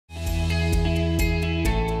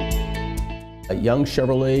A young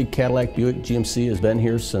Chevrolet Cadillac Buick GMC has been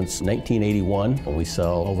here since 1981. We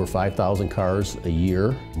sell over 5,000 cars a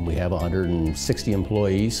year. We have 160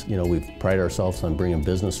 employees. You know, we pride ourselves on bringing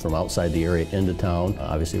business from outside the area into town.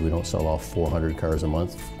 Obviously, we don't sell off 400 cars a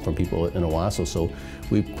month from people in Owasso, so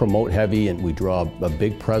we promote heavy and we draw a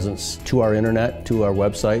big presence to our internet, to our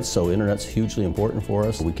website, so internet's hugely important for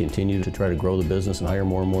us. We continue to try to grow the business and hire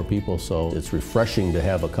more and more people, so it's refreshing to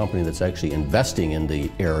have a company that's actually investing in the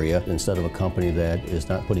area instead of a company that is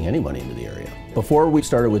not putting any money into the area. Before we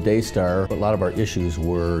started with DayStarr, a lot of our issues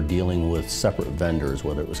were dealing with separate vendors,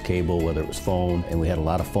 whether it was cable, whether it was phone, and we had a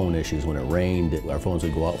lot of phone issues. When it rained, our phones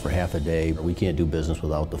would go out for half a day. We can't do business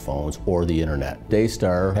without the phones or the internet.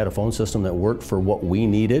 DayStarr had a phone system that worked for what we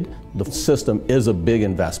needed. The system is a big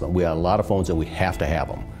investment. We had a lot of phones and we have to have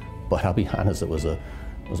them. But I'll be honest, it was a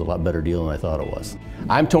lot better deal than I thought it was.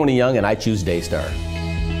 I'm Tony Young and I choose DayStarr.